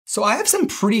So I have some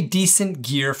pretty decent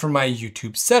gear for my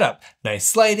YouTube setup.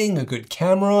 Nice lighting, a good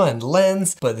camera and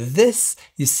lens, but this,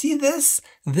 you see this?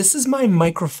 This is my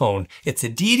microphone. It's a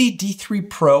Deity D3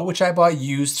 Pro, which I bought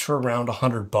used for around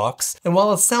 $100. And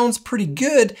while it sounds pretty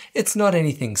good, it's not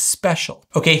anything special.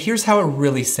 Okay, here's how it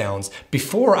really sounds.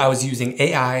 Before I was using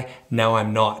AI, now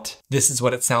I'm not. This is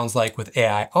what it sounds like with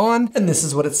AI on, and this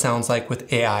is what it sounds like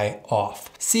with AI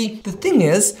off. See, the thing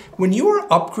is, when you are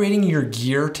upgrading your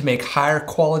gear to make higher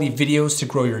quality videos to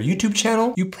grow your YouTube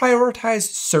channel, you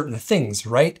prioritize certain things,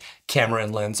 right? Camera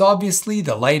and lens, obviously,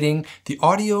 the lighting, the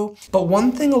audio. But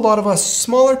one thing a lot of us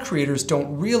smaller creators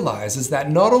don't realize is that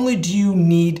not only do you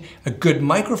need a good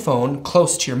microphone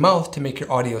close to your mouth to make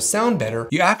your audio sound better,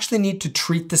 you actually need to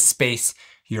treat the space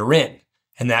you're in,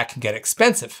 and that can get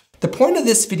expensive. The point of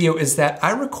this video is that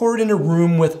I record in a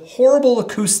room with horrible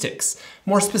acoustics.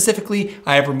 More specifically,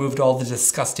 I have removed all the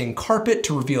disgusting carpet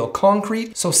to reveal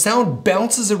concrete, so sound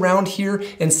bounces around here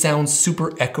and sounds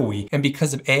super echoey. And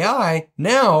because of AI,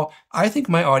 now I think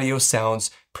my audio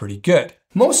sounds pretty good.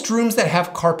 Most rooms that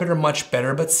have carpet are much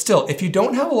better, but still, if you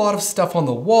don't have a lot of stuff on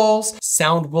the walls,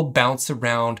 sound will bounce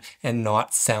around and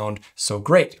not sound so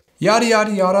great. Yada,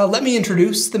 yada, yada, let me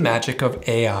introduce the magic of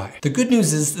AI. The good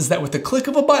news is that with the click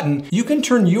of a button, you can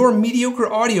turn your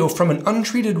mediocre audio from an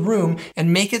untreated room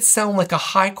and make it sound like a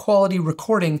high quality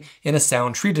recording in a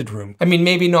sound treated room. I mean,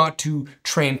 maybe not to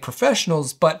trained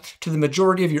professionals, but to the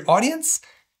majority of your audience,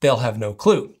 they'll have no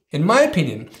clue. In my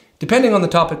opinion, depending on the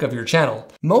topic of your channel,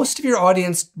 most of your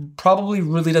audience probably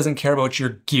really doesn't care about your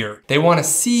gear. They want to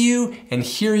see you and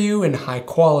hear you in high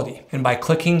quality. And by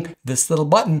clicking this little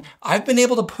button, I've been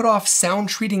able to put off sound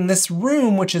treating this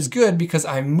room, which is good because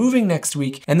I'm moving next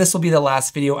week and this will be the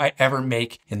last video I ever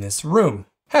make in this room.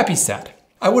 Happy, sad.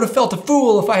 I would have felt a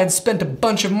fool if I had spent a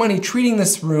bunch of money treating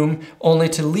this room only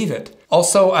to leave it.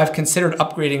 Also, I've considered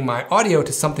upgrading my audio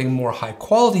to something more high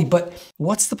quality, but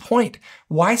what's the point?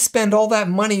 Why spend all that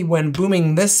money when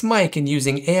booming this mic and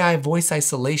using AI voice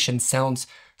isolation sounds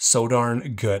so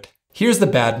darn good? Here's the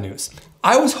bad news.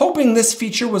 I was hoping this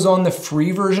feature was on the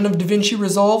free version of DaVinci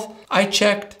Resolve. I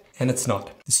checked, and it's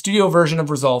not. The studio version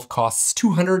of Resolve costs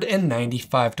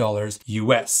 $295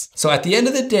 US. So at the end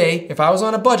of the day, if I was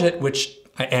on a budget, which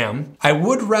I am, I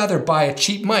would rather buy a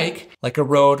cheap mic, like a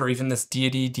Rode or even this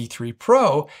Deity D3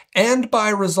 Pro, and buy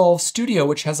Resolve Studio,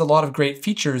 which has a lot of great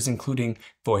features, including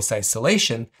voice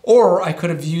isolation. Or I could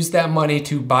have used that money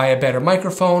to buy a better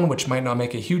microphone, which might not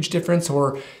make a huge difference,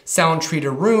 or sound treat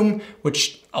a room,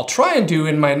 which I'll try and do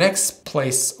in my next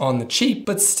place on the cheap,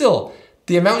 but still,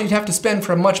 the amount you'd have to spend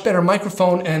for a much better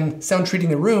microphone and sound treating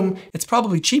the room, it's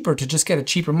probably cheaper to just get a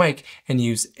cheaper mic and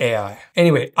use AI.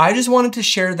 Anyway, I just wanted to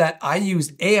share that I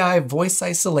use AI voice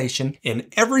isolation in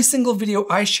every single video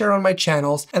I share on my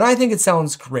channels, and I think it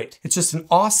sounds great. It's just an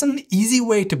awesome, easy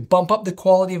way to bump up the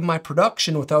quality of my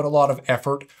production without a lot of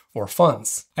effort or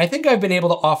funds. I think I've been able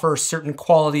to offer a certain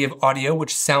quality of audio,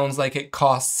 which sounds like it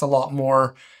costs a lot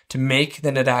more to make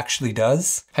than it actually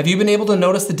does. Have you been able to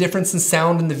notice the difference in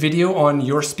sound in the video on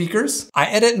your speakers? I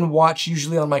edit and watch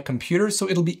usually on my computer, so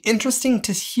it'll be interesting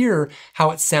to hear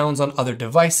how it sounds on other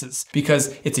devices,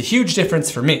 because it's a huge difference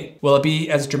for me. Will it be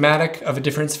as dramatic of a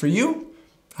difference for you?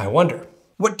 I wonder.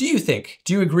 What do you think?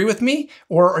 Do you agree with me?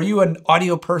 Or are you an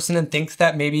audio person and think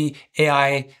that maybe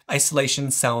AI isolation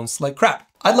sounds like crap?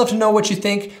 I'd love to know what you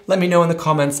think. Let me know in the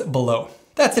comments below.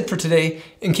 That's it for today.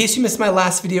 In case you missed my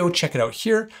last video, check it out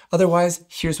here. Otherwise,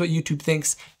 here's what YouTube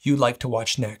thinks you'd like to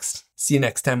watch next. See you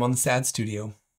next time on the Sad Studio.